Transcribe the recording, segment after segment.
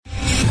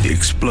The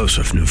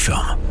explosive new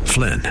film,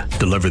 Flynn,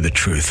 Deliver the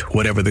Truth,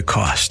 Whatever the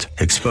Cost,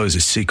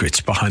 exposes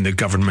secrets behind the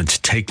government's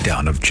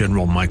takedown of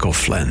General Michael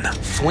Flynn.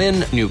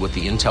 Flynn knew what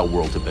the intel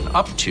world had been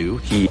up to.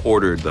 He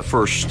ordered the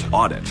first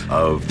audit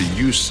of the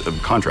use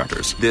of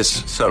contractors.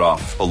 This set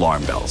off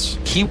alarm bells.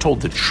 He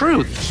told the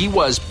truth. He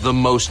was the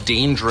most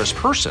dangerous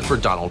person for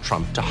Donald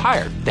Trump to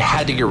hire. They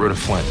had to get rid of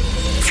Flynn.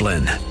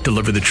 Flynn,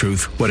 Deliver the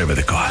Truth, Whatever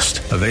the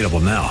Cost. Available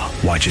now.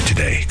 Watch it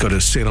today. Go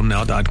to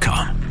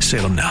salemnow.com.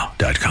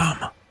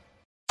 salemnow.com.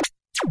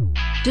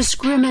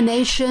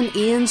 Discrimination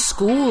in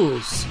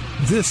schools.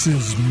 This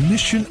is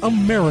Mission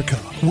America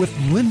with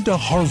Linda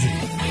Harvey.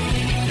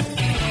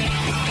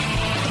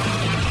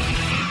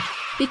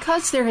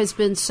 Because there has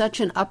been such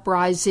an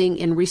uprising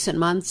in recent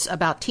months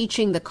about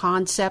teaching the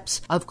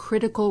concepts of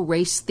critical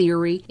race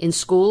theory in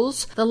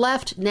schools, the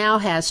left now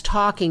has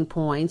talking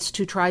points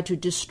to try to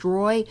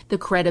destroy the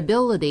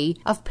credibility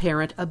of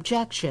parent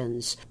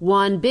objections.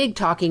 One big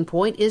talking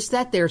point is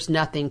that there's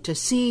nothing to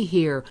see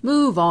here.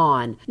 Move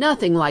on.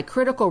 Nothing like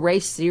critical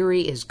race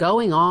theory is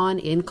going on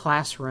in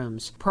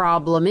classrooms.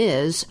 Problem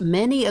is,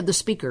 many of the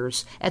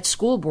speakers at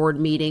school board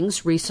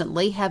meetings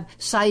recently have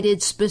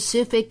cited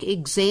specific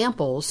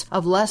examples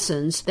of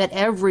lessons that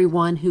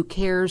everyone who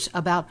cares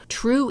about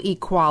true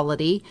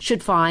equality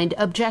should find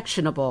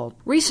objectionable.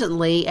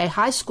 Recently, a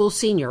high school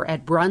senior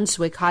at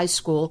Brunswick High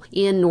School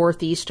in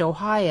Northeast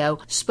Ohio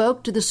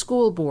spoke to the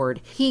school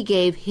board. He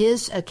gave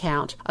his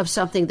account of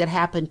something that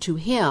happened to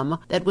him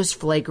that was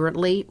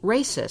flagrantly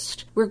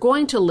racist. We're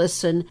going to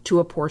listen to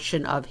a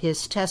portion of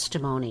his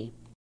testimony.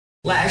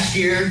 Last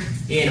year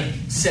in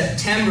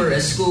September,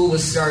 as school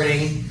was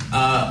starting,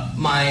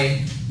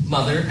 my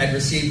mother had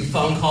received a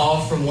phone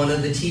call from one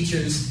of the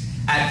teachers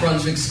at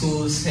Brunswick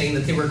schools saying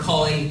that they were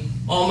calling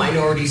all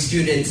minority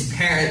students'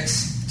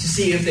 parents to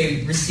see if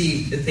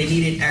they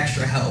needed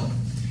extra help.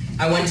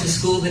 I went to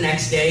school the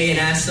next day and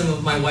asked some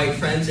of my white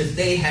friends if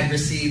they had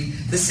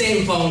received the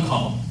same phone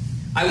call.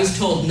 I was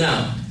told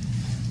no.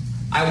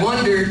 I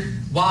wondered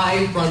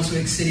why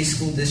Brunswick City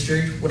School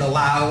District would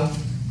allow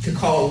to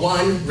call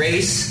one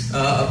race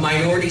of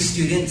minority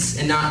students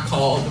and not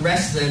call the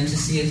rest of them to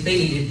see if they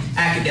needed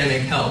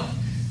academic help.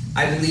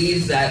 I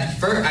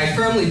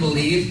firmly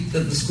believe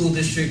that the school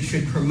district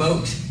should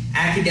promote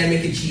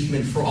academic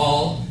achievement for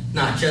all,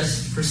 not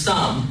just for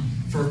some.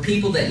 For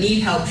people that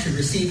need help should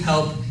receive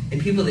help, and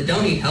people that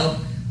don't need help,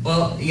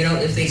 well,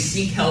 if they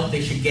seek help,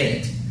 they should get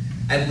it.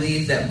 I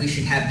believe that we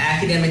should have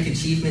academic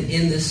achievement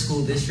in this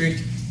school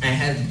district. I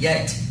have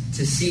yet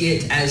to see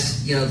it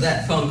as,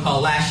 that phone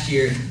call last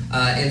year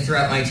and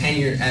throughout my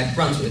tenure at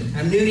Brunswick.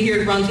 I'm new to here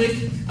to Brunswick.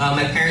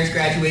 My parents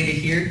graduated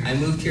here. I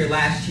moved here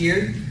last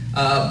year.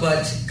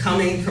 But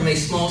coming from a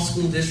small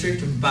school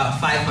district of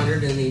about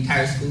 500 in the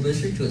entire school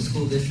district to a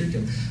school district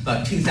of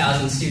about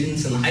 2,000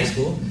 students in the high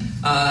school,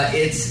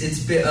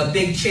 it's a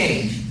big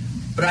change.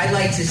 But I'd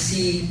like to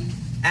see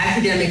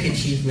academic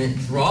achievement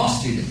for all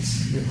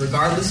students,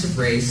 regardless of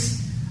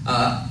race.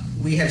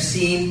 We have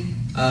seen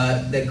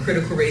that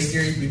critical race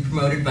theory be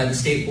promoted by the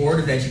State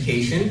Board of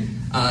Education,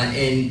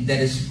 and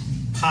that is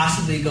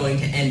possibly going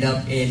to end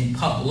up in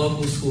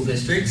local school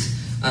districts.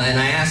 And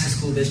I asked the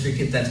school district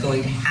if that's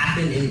going to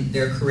happen in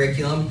their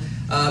curriculum,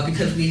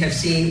 because we have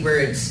seen where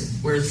it's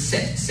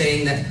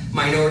saying that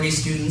minority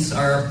students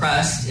are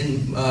oppressed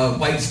and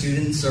white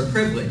students are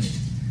privileged.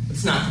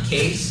 It's not the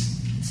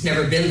case. It's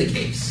never been the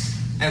case.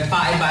 I have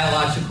 5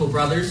 biological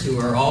brothers who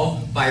are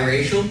all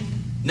biracial.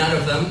 None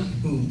of them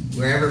who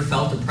were ever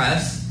felt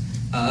oppressed.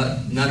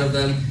 None of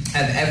them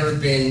have ever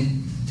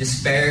been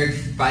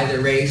disparaged by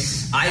their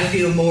race. I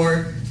feel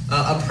more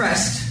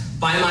oppressed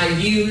by my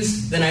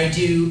views than I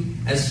do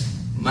as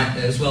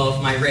well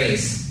as my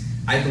race.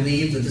 I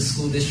believe that the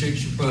school district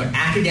should promote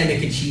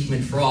academic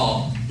achievement for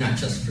all, not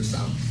just for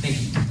some.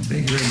 Thank you.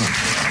 Thank you very much.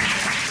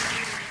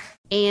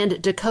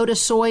 And Dakota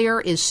Sawyer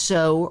is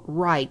so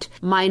right.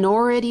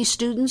 Minority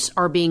students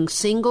are being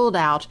singled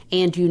out,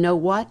 and you know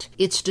what?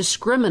 It's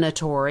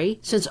discriminatory,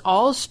 since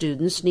all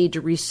students need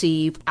to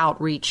receive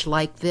outreach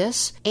like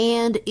this,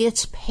 and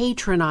it's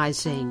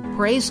patronizing.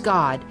 Praise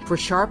God for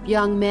sharp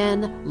young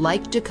men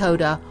like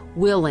Dakota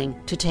willing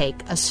to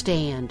take a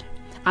stand.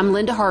 I'm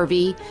Linda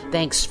Harvey.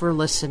 Thanks for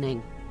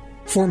listening.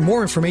 For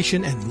more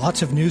information and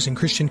lots of news and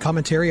Christian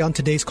commentary on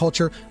today's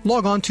culture,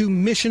 log on to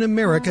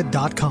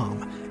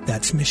missionamerica.com.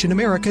 That's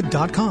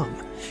missionamerica.com.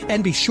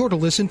 And be sure to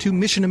listen to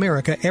Mission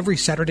America every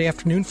Saturday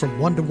afternoon from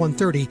 1 to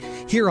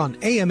 1:30 here on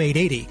AM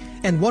 880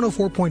 and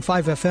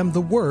 104.5 FM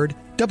The Word,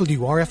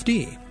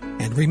 WRFD.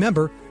 And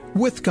remember,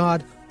 with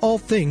God, all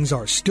things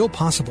are still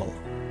possible.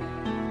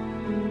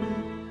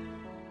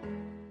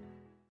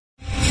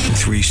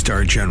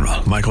 3-star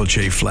General Michael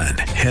J. Flynn,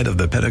 head of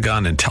the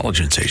Pentagon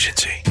Intelligence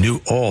Agency, knew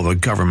all the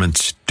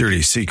government's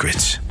dirty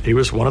secrets. He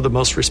was one of the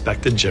most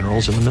respected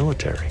generals in the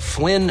military.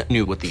 Flynn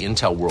knew what the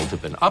intel world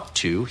had been up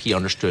to. He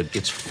understood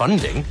its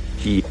funding.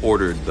 He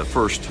ordered the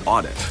first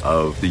audit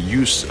of the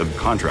use of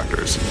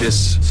contractors.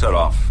 This set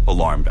off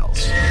alarm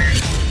bells.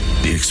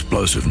 The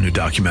explosive new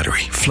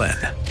documentary, Flynn,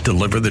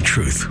 deliver the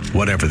truth,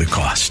 whatever the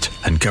cost,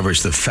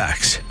 uncovers the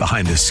facts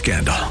behind the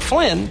scandal.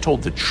 Flynn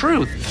told the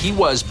truth. He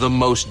was the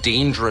most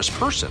dangerous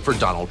person for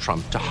Donald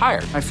Trump to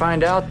hire. I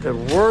find out the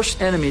worst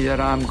enemy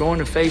that I'm going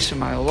to face in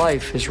my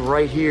life is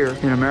right here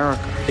in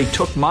America. They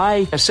took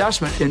my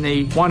assessment and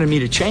they wanted me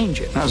to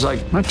change it. And I was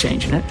like, I'm not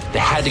changing it. They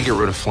had to get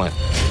rid of Flynn.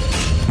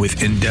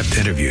 With in-depth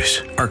interviews,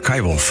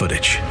 archival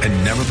footage,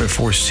 and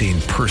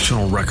never-before-seen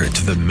personal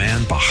records of the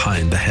man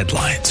behind the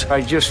headlines.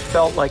 I just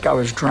felt like I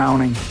was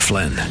drowning.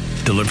 Flynn,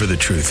 deliver the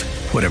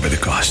truth, whatever the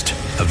cost.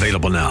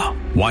 Available now.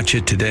 Watch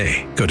it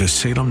today. Go to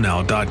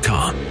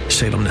salemnow.com.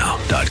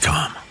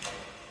 salemnow.com.